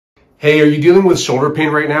Hey, are you dealing with shoulder pain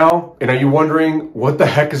right now? And are you wondering what the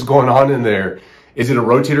heck is going on in there? Is it a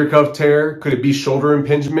rotator cuff tear? Could it be shoulder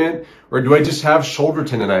impingement? Or do I just have shoulder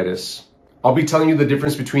tendonitis? I'll be telling you the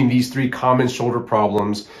difference between these three common shoulder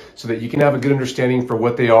problems so that you can have a good understanding for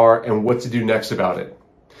what they are and what to do next about it.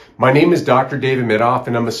 My name is Dr. David Midoff,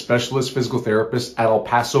 and I'm a specialist physical therapist at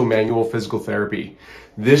Paso Manual Physical Therapy.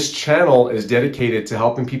 This channel is dedicated to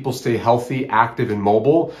helping people stay healthy, active, and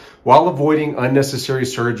mobile while avoiding unnecessary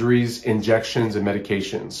surgeries, injections, and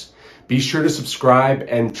medications. Be sure to subscribe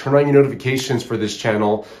and turn on your notifications for this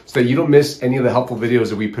channel so that you don't miss any of the helpful videos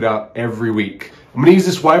that we put out every week. I'm going to use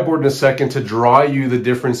this whiteboard in a second to draw you the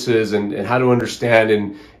differences and how to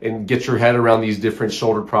understand and get your head around these different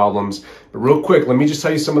shoulder problems. But real quick, let me just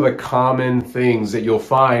tell you some of the common things that you'll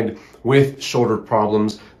find with shoulder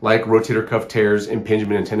problems like rotator cuff tears,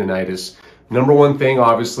 impingement, and tendonitis. Number one thing,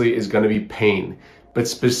 obviously, is going to be pain, but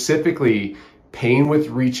specifically pain with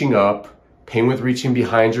reaching up, pain with reaching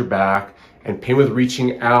behind your back, and pain with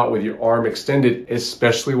reaching out with your arm extended,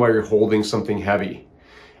 especially while you're holding something heavy.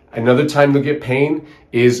 Another time you'll get pain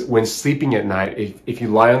is when sleeping at night. If you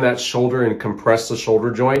lie on that shoulder and compress the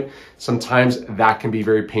shoulder joint, sometimes that can be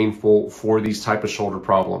very painful for these type of shoulder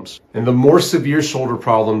problems. And the more severe shoulder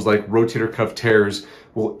problems like rotator cuff tears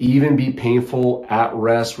will even be painful at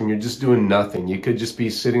rest when you're just doing nothing. You could just be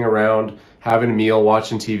sitting around, having a meal,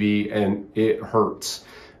 watching TV, and it hurts.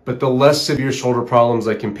 But the less severe shoulder problems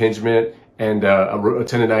like impingement and a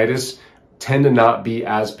tendonitis tend to not be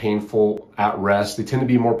as painful at rest. They tend to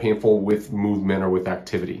be more painful with movement or with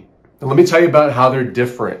activity. And let me tell you about how they're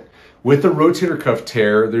different. With a rotator cuff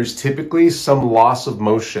tear, there's typically some loss of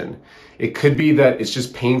motion. It could be that it's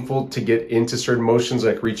just painful to get into certain motions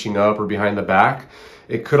like reaching up or behind the back.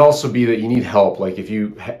 It could also be that you need help. Like if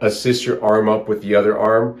you assist your arm up with the other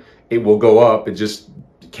arm, it will go up. It just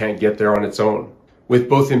can't get there on its own. With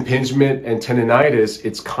both impingement and tendonitis,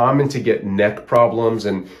 it's common to get neck problems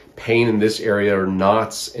and pain in this area or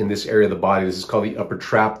knots in this area of the body. This is called the upper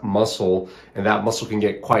trap muscle, and that muscle can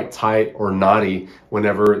get quite tight or knotty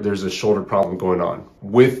whenever there's a shoulder problem going on.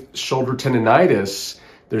 With shoulder tendonitis,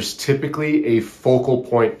 there's typically a focal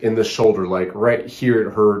point in the shoulder, like right here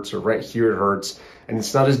it hurts or right here it hurts, and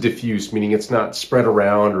it's not as diffuse, meaning it's not spread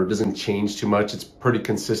around or it doesn't change too much. It's pretty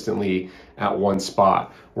consistently at one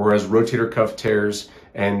spot. Whereas rotator cuff tears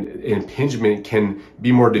and impingement can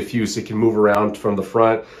be more diffuse. It can move around from the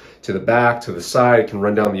front to the back, to the side, it can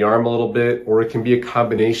run down the arm a little bit, or it can be a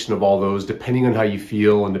combination of all those depending on how you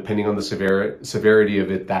feel and depending on the severity of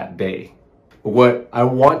it that day. What I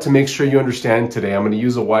want to make sure you understand today, I'm going to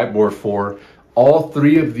use a whiteboard for all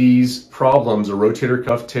three of these problems, a rotator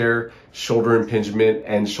cuff tear, shoulder impingement,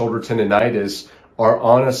 and shoulder tendonitis, are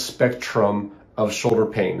on a spectrum of shoulder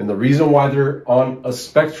pain. And the reason why they're on a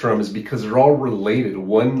spectrum is because they're all related.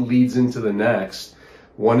 One leads into the next.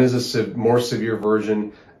 One is a more severe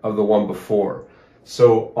version of the one before.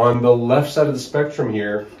 So on the left side of the spectrum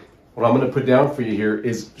here, what I'm going to put down for you here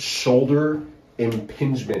is shoulder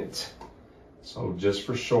impingement. So just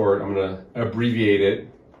for short, I'm going to abbreviate it,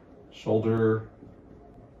 shoulder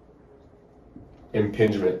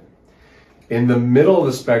impingement. In the middle of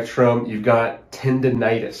the spectrum, you've got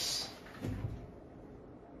tendinitis.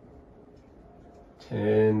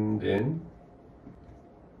 Tendinitis.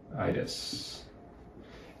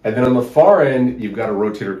 And then on the far end, you've got a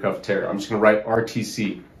rotator cuff tear. I'm just going to write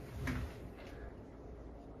RTC.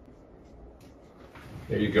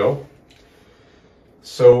 There you go.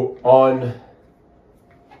 So on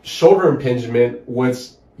shoulder impingement,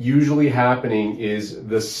 what's usually happening is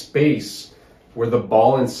the space where the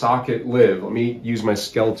ball and socket live. Let me use my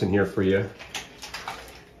skeleton here for you.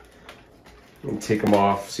 And take them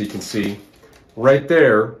off so you can see. Right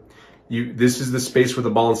there, this is the space where the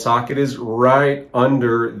ball and socket is, right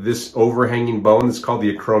under this overhanging bone that's called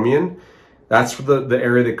the acromion. That's the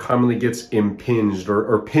area that commonly gets impinged,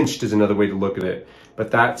 or pinched is another way to look at it.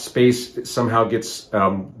 But that space somehow gets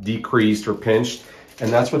decreased or pinched, and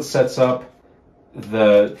that's what sets up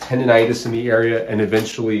the tendinitis in the area and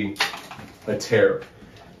eventually a tear.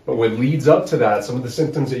 But what leads up to that, some of the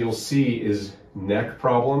symptoms that you'll see is neck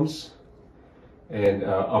problems and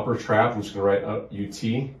upper trap. I'm just going to write up UT,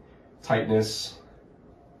 tightness.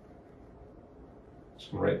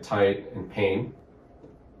 Just going to write tight and pain.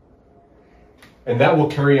 And that will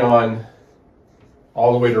carry on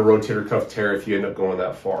all the way to rotator cuff tear if you end up going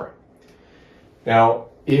that far. Now,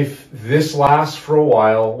 if this lasts for a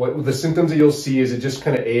while, what the symptoms that you'll see is it just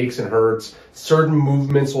kind of aches and hurts. Certain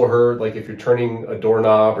movements will hurt, like if you're turning a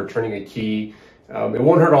doorknob or turning a key. It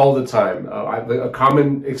won't hurt all the time. A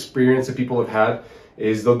common experience that people have had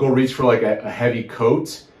is they'll go reach for like a heavy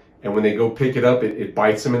coat And when they go pick it up, it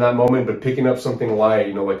bites them in that moment, but picking up something light,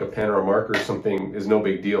 you know, like a pen or a marker or something is no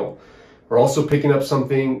big deal. Or also picking up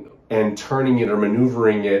something and turning it or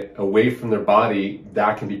maneuvering it away from their body,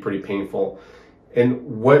 that can be pretty painful. And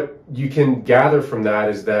what you can gather from that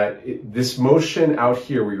is that this motion out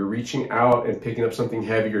here where you're reaching out and picking up something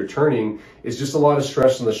heavy or turning is just a lot of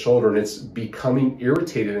stress on the shoulder, and it's becoming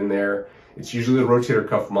irritated in there. It's usually the rotator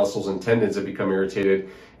cuff muscles and tendons that become irritated,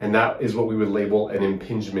 and that is what we would label an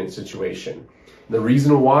impingement situation. The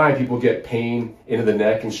reason why people get pain into the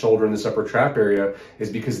neck and shoulder in this upper trap area is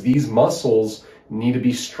because these muscles need to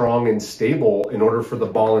be strong and stable in order for the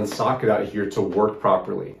ball and socket out here to work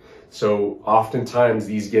properly. So oftentimes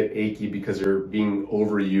these get achy because they're being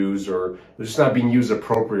overused or they're just not being used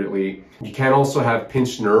appropriately. You can also have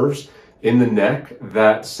pinched nerves in the neck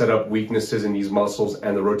that set up weaknesses in these muscles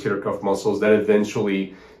and the rotator cuff muscles that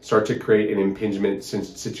eventually start to create an impingement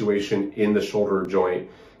situation in the shoulder joint.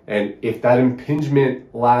 And if that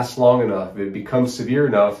impingement lasts long enough, if it becomes severe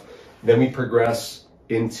enough, then we progress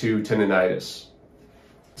into tendonitis.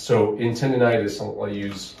 So in tendonitis, I'll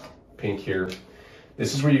use pink here.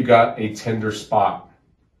 This is where you got a tender spot.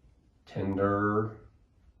 Tender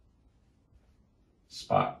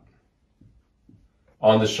spot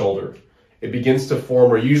on the shoulder. It begins to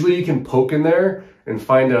form, or usually you can poke in there and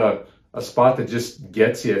find a spot that just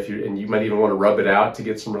gets you, and you might even want to rub it out to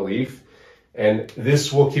get some relief. And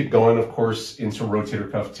this will keep going, of course, into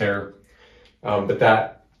rotator cuff tear. But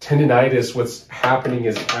that tendonitis, what's happening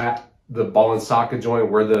is at the ball and socket joint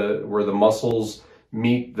where the muscles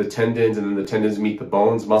meet the tendons and then the tendons meet the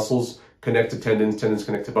bones. Muscles connect to tendons, tendons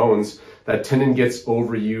connect to bones. That tendon gets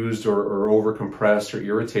overused or overcompressed or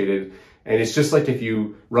irritated. And it's just like if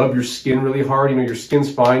you rub your skin really hard, you know, your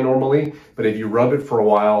skin's fine normally, but if you rub it for a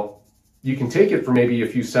while, you can take it for maybe a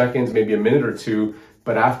few seconds, maybe a minute or two,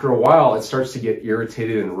 but after a while, it starts to get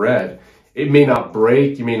irritated and red. It may not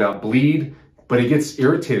break, you may not bleed, but it gets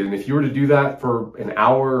irritated. And if you were to do that for an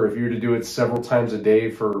hour, or if you were to do it several times a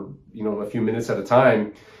day for, you know, a few minutes at a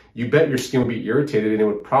time, you bet your skin would be irritated, and it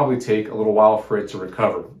would probably take a little while for it to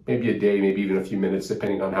recover. Maybe a day, maybe even a few minutes,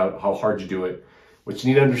 depending on how hard you do it. What you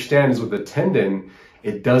need to understand is with the tendon,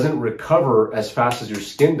 it doesn't recover as fast as your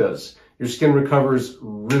skin does. Your skin recovers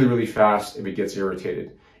really, really fast if it gets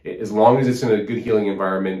irritated. As long as it's in a good healing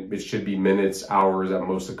environment, it should be minutes, hours, at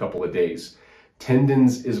most a couple of days.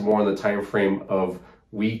 Tendons is more in the time frame of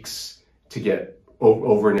weeks to get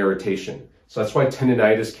over an irritation. So that's why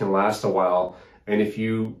tendonitis can last a while. And if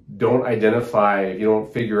you don't identify, if you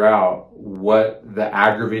don't figure out what the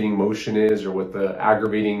aggravating motion is or what the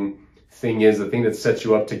aggravating thing is, the thing that sets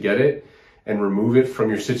you up to get it, and remove it from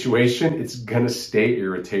your situation, it's gonna stay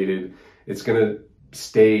irritated. It's gonna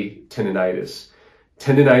stay tendonitis.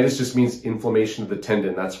 Tendonitis just means inflammation of the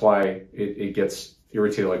tendon. That's why it gets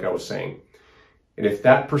irritated, like I was saying. And if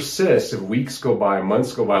that persists, if weeks go by,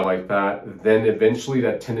 months go by like that, then eventually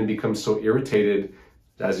that tendon becomes so irritated,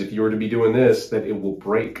 as if you were to be doing this, that it will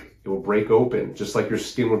break. It will break open, just like your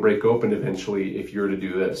skin would break open eventually if you were to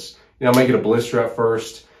do this. You know, I might get a blister at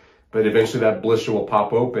first, but eventually that blister will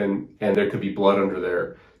pop open and there could be blood under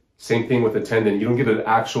there. Same thing with the tendon. You don't get an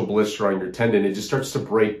actual blister on your tendon. It just starts to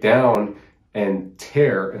break down and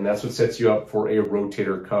tear, and that's what sets you up for a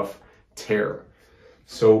rotator cuff tear.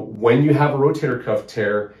 So when you have a rotator cuff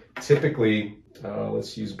tear, typically,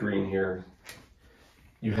 let's use green here,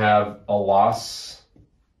 you have a loss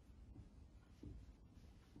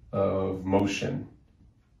of motion.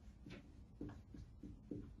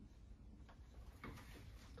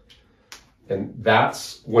 And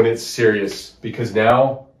that's when it's serious, because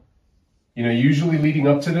now, you know, usually leading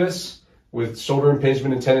up to this with shoulder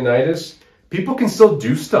impingement and tendonitis, people can still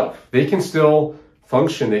do stuff. They can still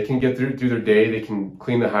function. They can get through their day. They can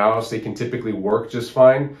clean the house. They can typically work just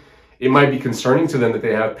fine. It might be concerning to them that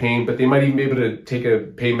they have pain, but they might even be able to take a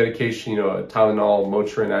pain medication, you know, a Tylenol,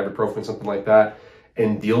 Motrin, ibuprofen, something like that,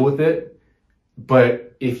 and deal with it.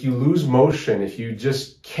 But if you lose motion, if you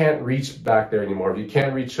just can't reach back there anymore, if you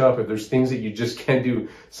can't reach up, if there's things that you just can't do,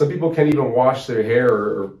 some people can't even wash their hair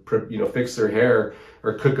or you know, fix their hair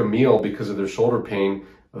or cook a meal because of their shoulder pain.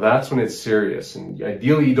 That's when it's serious. And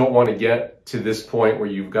ideally, you don't want to get to this point where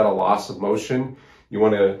you've got a loss of motion. You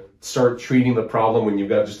want to start treating the problem when you've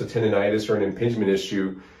got just a tendonitis or an impingement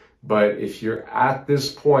issue. But if you're at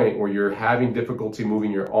this point where you're having difficulty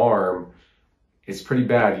moving your arm, it's pretty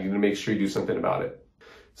bad. You need to make sure you do something about it.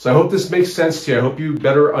 So I hope this makes sense to you. I hope you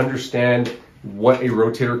better understand what a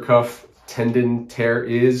rotator cuff tendon tear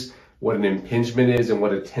is, what an impingement is, and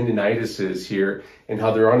what a tendinitis is here, and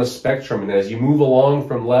how they're on a spectrum. And as you move along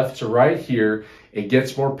from left to right here, it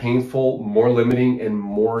gets more painful, more limiting, and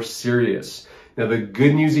more serious. Now, the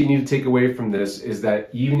good news that you need to take away from this is that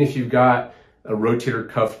even if you've got a rotator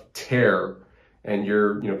cuff tear and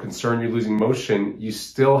you're concerned you're losing motion, you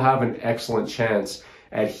still have an excellent chance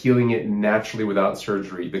at healing it naturally without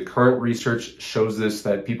surgery. The current research shows this,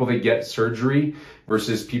 that people that get surgery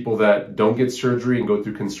versus people that don't get surgery and go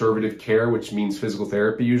through conservative care, which means physical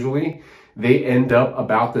therapy usually, they end up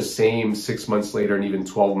about the same 6 months later and even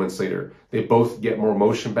 12 months later. They both get more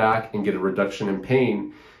motion back and get a reduction in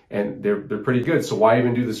pain, and they're pretty good. So why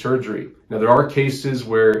even do the surgery? Now, there are cases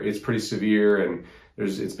where it's pretty severe and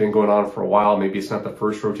it's been going on for a while. Maybe it's not the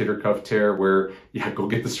first rotator cuff tear where, go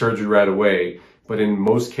get the surgery right away. But in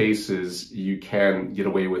most cases, you can get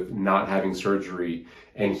away with not having surgery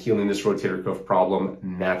and healing this rotator cuff problem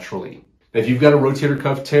naturally. Now, if you've got a rotator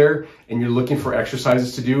cuff tear and you're looking for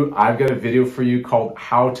exercises to do, I've got a video for you called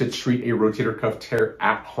How to Treat a Rotator Cuff Tear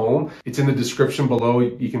at Home. It's in the description below.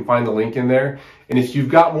 You can find the link in there. And if you've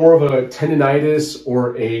got more of a tendinitis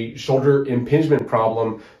or a shoulder impingement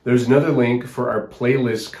problem, there's another link for our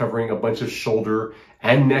playlist covering a bunch of shoulder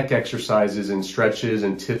and neck exercises and stretches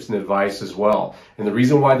and tips and advice as well. And the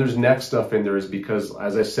reason why there's neck stuff in there is because,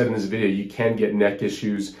 as I said in this video, you can get neck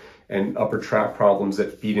issues and upper trap problems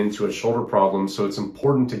that feed into a shoulder problem. So it's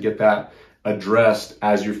important to get that addressed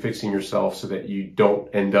as you're fixing yourself so that you don't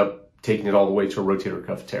end up taking it all the way to a rotator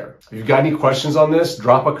cuff tear. If you've got any questions on this,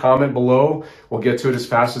 drop a comment below. We'll get to it as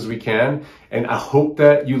fast as we can. And I hope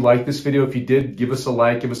that you liked this video. If you did, give us a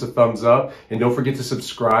like, give us a thumbs up, and don't forget to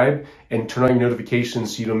subscribe and turn on your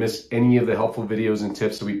notifications so you don't miss any of the helpful videos and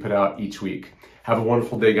tips that we put out each week. Have a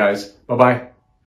wonderful day, guys. Bye-bye.